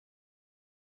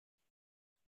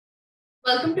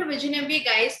Welcome to Vision MBA,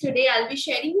 guys. Today I'll be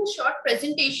sharing a short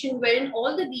presentation wherein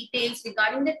all the details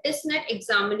regarding the TISSNET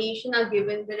examination are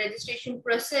given, the registration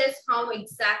process, how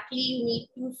exactly you need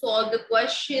to solve the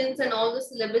questions, and all the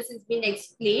syllabus is being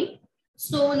explained.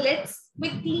 So let's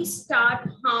quickly start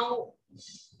how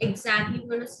exactly we're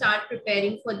going to start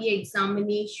preparing for the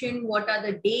examination. What are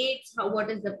the dates?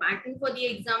 What is the pattern for the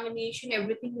examination?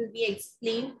 Everything will be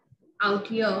explained out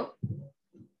here.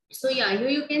 So yeah, here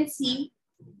you can see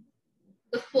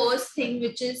the first thing,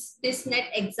 which is TISSNET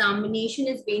examination,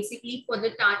 is basically for the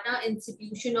Tata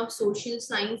Institution of Social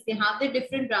Science. They have the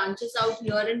different branches out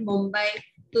here in Mumbai,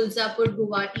 Tulsapur,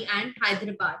 Guwahati, and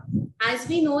Hyderabad. As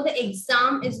we know, the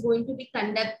exam is going to be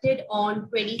conducted on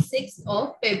 26th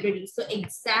of February. So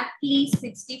exactly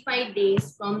 65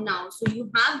 days from now. So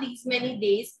you have these many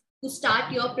days to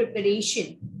start your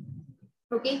preparation.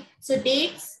 Okay, so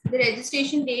dates, the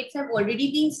registration dates have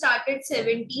already been started.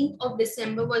 17th of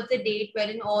December was the date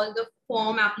wherein all the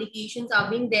form applications are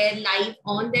being there live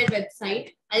on their website.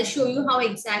 I'll show you how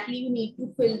exactly you need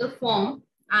to fill the form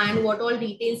and what all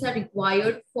details are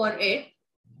required for it.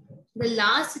 The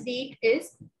last date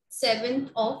is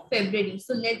 7th of February.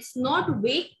 So let's not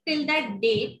wait till that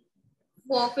date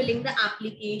for filling the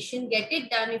application. Get it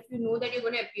done if you know that you're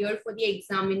going to appear for the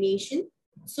examination.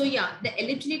 So yeah, the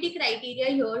eligibility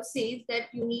criteria here says that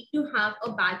you need to have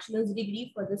a bachelor's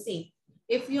degree for the same.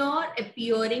 If you're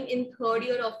appearing in third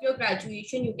year of your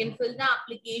graduation, you can fill the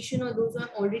application, or those who have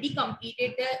already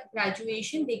completed their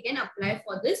graduation, they can apply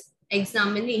for this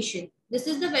examination. This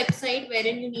is the website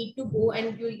wherein you need to go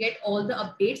and you'll get all the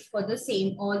updates for the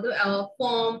same, all the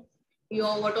form,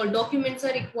 what all documents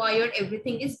are required,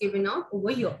 everything is given out over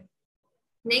here.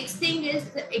 Next thing is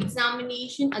the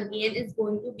examination again is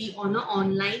going to be on an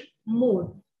online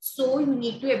mode. So you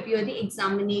need to appear the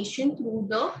examination through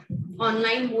the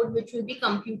online mode, which will be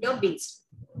computer based.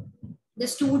 The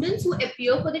students who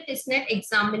appear for the TISSNET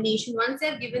examination, once they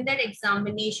have given that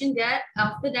examination, they are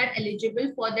after that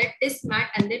eligible for their TISSMAT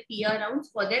and their PR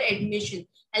rounds for their admission.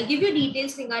 I'll give you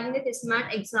details regarding the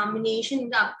TISSMAT examination in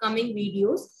the upcoming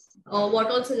videos. What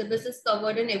all syllabus is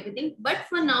covered and everything. But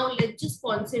for now, let's just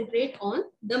concentrate on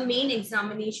the main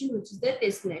examination, which is the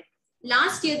TISSNET.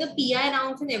 Last year, the PI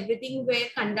rounds and everything were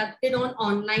conducted on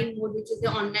online mode, which is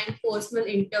the online personal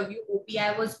interview.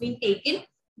 OPI was being taken.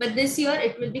 But this year,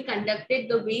 it will be conducted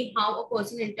the way how a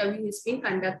personal interview is being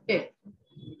conducted.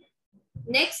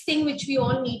 Next thing which we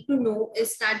all need to know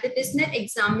is that the TISSNET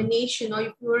examination, or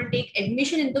if you want to take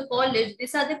admission in the college,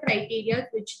 these are the criteria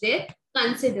which they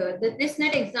consider. The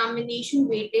TISSNET examination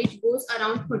weightage goes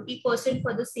around 30%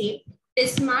 for the same.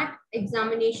 TISSMAT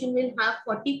examination will have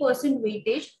 40%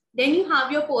 weightage. Then you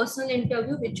have your personal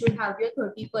interview, which will have your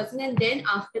 30%. And then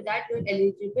after that, you're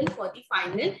eligible for the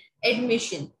final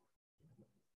admission.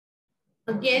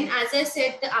 Again, as I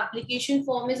said, the application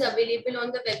form is available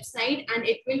on the website and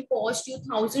it will cost you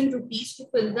 1,000 rupees to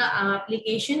fill the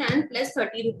application, and plus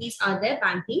 30 rupees are their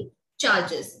banking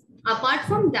charges. Apart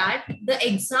from that, the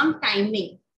exam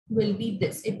timing will be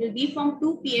this. It will be from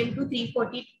 2 p.m. to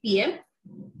 3:40 p.m.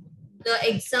 The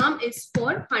exam is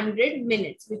for 100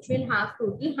 minutes, which will have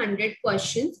total 100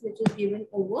 questions, which is given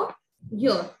over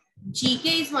here.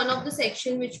 GK is one of the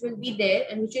section which will be there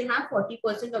and which will have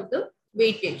 40% of the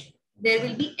weightage. There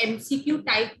will be MCQ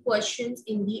type questions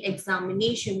in the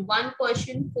examination. One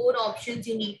question, 4 options,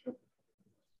 you need to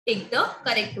take the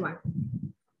correct one.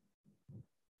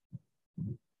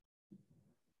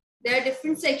 There are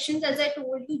different sections. As I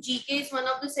told you, GK is one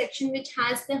of the section which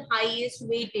has the highest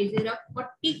weightage. There are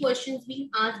 40 questions being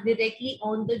asked directly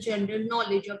on the general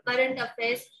knowledge or current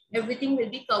affairs. Everything will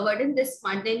be covered in this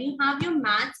part. Then you have your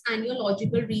maths and your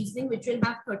logical reasoning, which will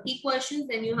have 30 questions.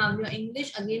 Then you have your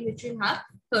English again, which will have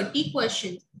 30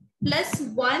 questions. Plus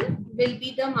 1 will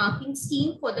be the marking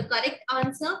scheme for the correct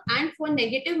answer, and for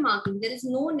negative marking, there is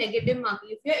no negative marking.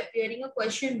 If you're appearing a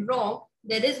question wrong,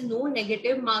 there is no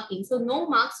negative marking. So no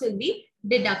marks will be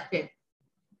deducted.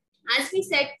 As we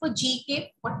said, for GK,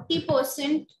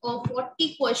 40% of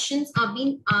 40 questions are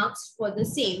being asked for the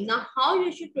same. Now, how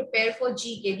you should prepare for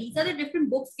GK? These are the different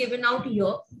books given out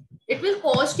here. It will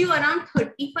cost you around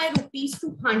 35 rupees to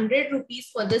 100 rupees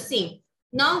for the same.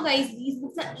 Now, guys, these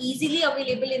books are easily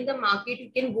available in the market.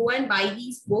 You can go and buy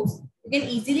these books. You can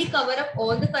easily cover up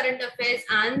all the current affairs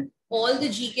and all the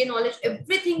GK knowledge.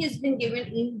 Everything has been given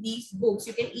in these books.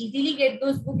 You can easily get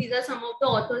those books. These are some of the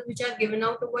authors which are given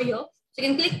out over here. So you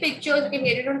can click pictures, you can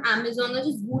get it on Amazon, or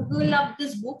just Google up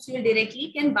these books. You will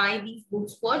directly can buy these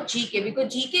books for GK,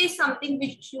 because GK is something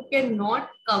which you cannot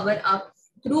cover up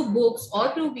through books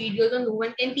or through videos, and no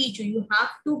one can teach you. You have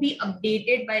to be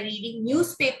updated by reading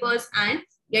newspapers and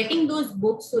getting those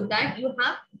books so that you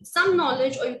have some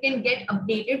knowledge, or you can get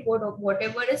updated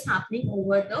whatever is happening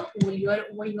over the whole year.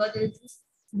 Over here, there is this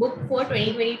book for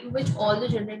 2022, which all the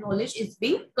general knowledge is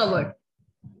being covered.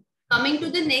 Coming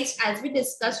to the next, as we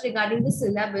discussed regarding the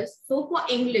syllabus. So for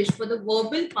English, for the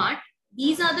verbal part,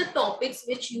 these are the topics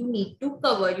which you need to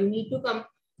cover. You need to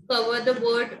cover the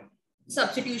word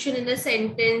substitution in a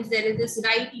sentence. There is this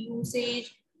right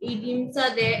usage, idioms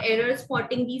are there, error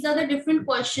spotting. These are the different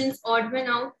questions, odd one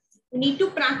out. You need to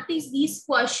practice these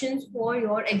questions for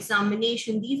your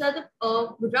examination. These are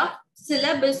the rough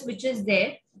syllabus which is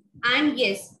there. And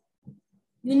yes,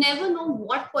 you never know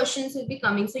what questions will be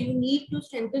coming. So you need to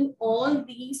strengthen all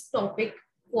these topics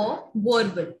for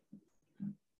verbal.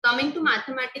 Coming to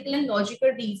mathematical and logical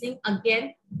reasoning,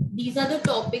 again, these are the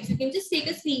topics. You can just take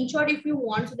a screenshot if you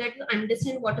want, so that you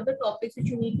understand what are the topics which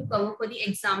you need to cover for the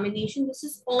examination. This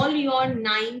is all your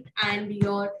 9th and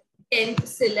your 10th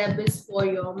syllabus for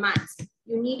your maths.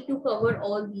 You need to cover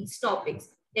all these topics.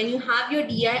 Then you have your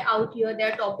DI out here.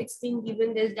 There are topics being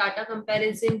given. There's data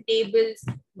comparison, tables,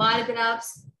 bar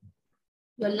graphs,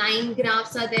 your line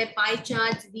graphs are there, pie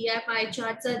charts, DI pie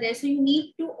charts are there. So you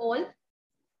need to all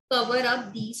cover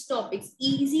up these topics.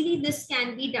 Easily this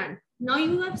can be done. Now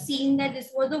you have seen that this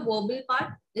was the verbal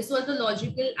part, this was the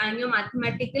logical and your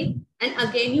mathematical. And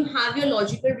again, you have your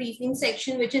logical reasoning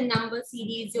section, which in number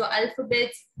series, your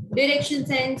alphabets, direction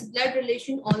sense, blood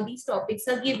relation, all these topics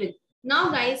are given.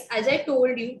 Now guys, as I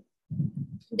told you,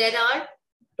 there are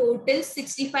total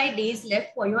 65 days left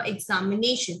for your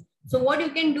examination. So what you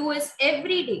can do is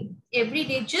every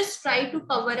day, just try to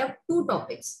cover up two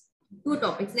topics.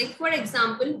 Like for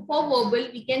example, for verbal,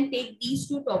 we can take these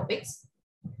two topics.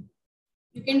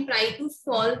 You can try to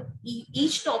solve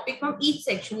each topic from each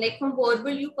section. Like from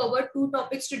verbal, you cover two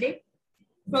topics today.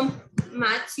 From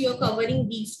maths, you're covering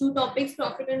these two topics,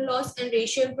 profit and loss and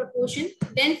ratio and proportion.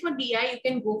 Then for DI, you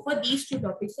can go for these two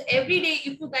topics. So every day,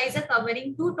 if you guys are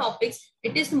covering two topics,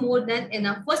 it is more than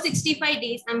enough. For 65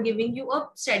 days, I'm giving you a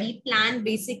study plan,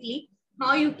 basically,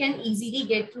 how you can easily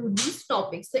get through these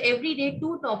topics. So every day,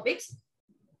 two topics.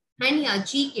 And yeah,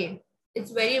 GK,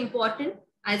 it's very important.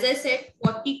 As I said,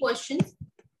 40 questions.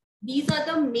 These are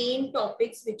the main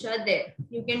topics which are there.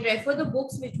 You can refer the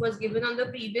books which was given on the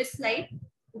previous slide.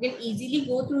 You can easily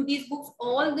go through these books.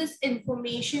 All this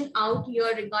information out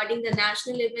here regarding the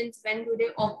national events, when do they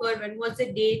occur, when was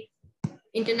the date,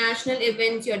 international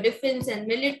events, your defense and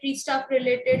military stuff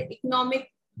related, economic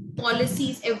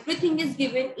policies, everything is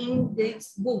given in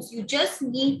these books. You just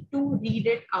need to read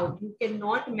it out. You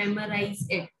cannot memorize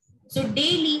it. So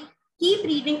daily, keep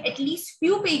reading at least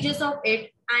few pages of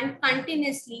it and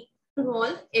continuously roll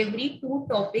every two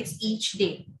topics each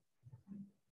day.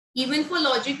 Even for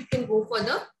logic, you can go for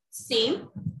the same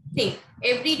thing.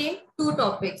 Every day, two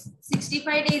topics.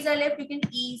 65 days are left. You can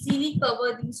easily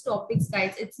cover these topics,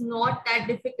 guys. It's not that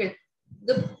difficult.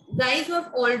 The guys who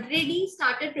have already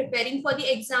started preparing for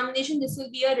the examination, this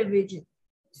will be a revision.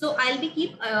 So I'll be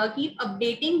keep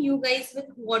updating you guys with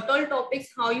what all topics,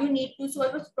 how you need to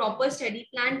solve a proper study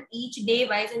plan each day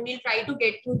wise, and we'll try to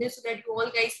get through this so that you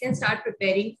all guys can start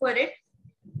preparing for it.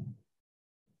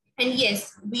 And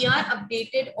yes, we are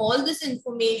updated all this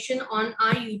information on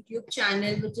our YouTube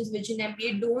channel, which is Vision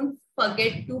MBA. Don't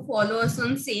forget to follow us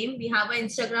on same. We have an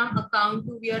Instagram account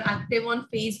too. We are active on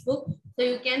Facebook. So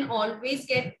you can always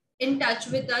get in touch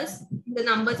with us. The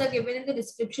numbers are given in the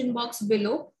description box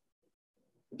below.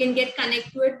 You can get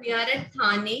connected. We are at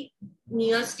Thane.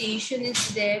 Near station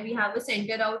is there. We have a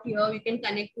center out here. We can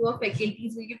connect to our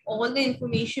faculties. We give all the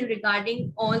information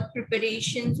regarding all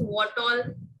preparations, what all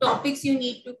topics you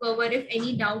need to cover. If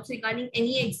any doubts regarding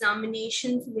any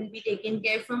examinations will be taken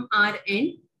care from our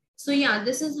end. So yeah,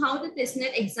 this is how the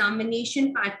TISSNET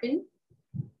examination pattern,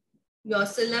 your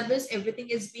syllabus, everything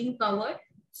is being covered.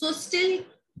 So still,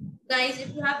 guys,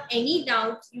 if you have any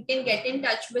doubts, you can get in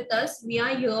touch with us. We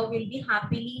are here. We'll be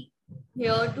happily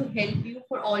here to help you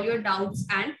for all your doubts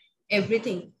and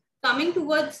everything. Coming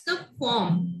towards the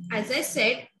form, as I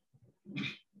said,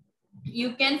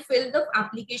 you can fill the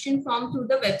application form through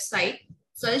the website.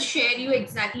 So I'll share you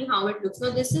exactly how it looks. Now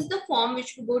this is the form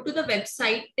which you go to the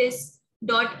website,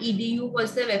 TISS.edu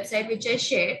was the website which I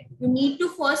shared. You need to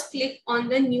first click on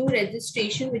the new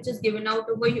registration which is given out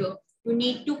over here. You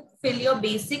need to fill your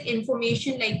basic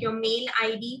information like your mail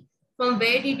ID. From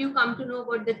where did you come to know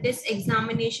about the TISS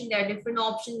examination? There are different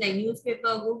options like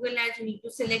newspaper, Google Ads. You need to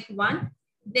select one.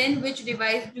 Then which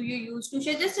device do you use to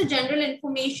share? Just a general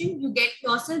information. You get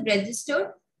yourself registered.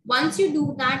 Once you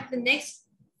do that, the next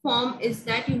form is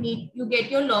that you get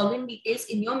your login details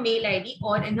in your mail ID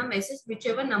or in a message,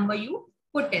 whichever number you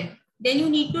put in. Then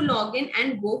you need to log in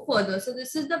and go further. So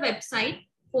this is the website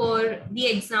for the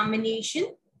examination.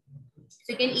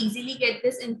 So you can easily get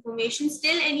this information.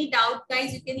 Still any doubt,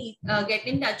 guys, you can get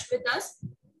in touch with us.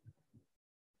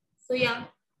 So yeah,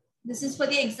 this is for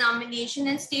the examination,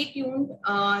 and stay tuned.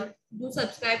 Do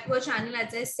subscribe to our channel,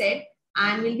 as I said,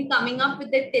 and we'll be coming up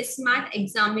with the TISSNET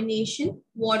examination.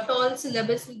 What all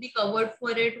syllabus will be covered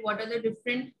for it, what are the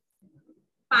different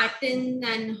pattern,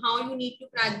 and how you need to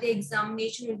crack the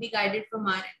examination will be guided from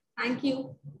our end. Thank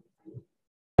you.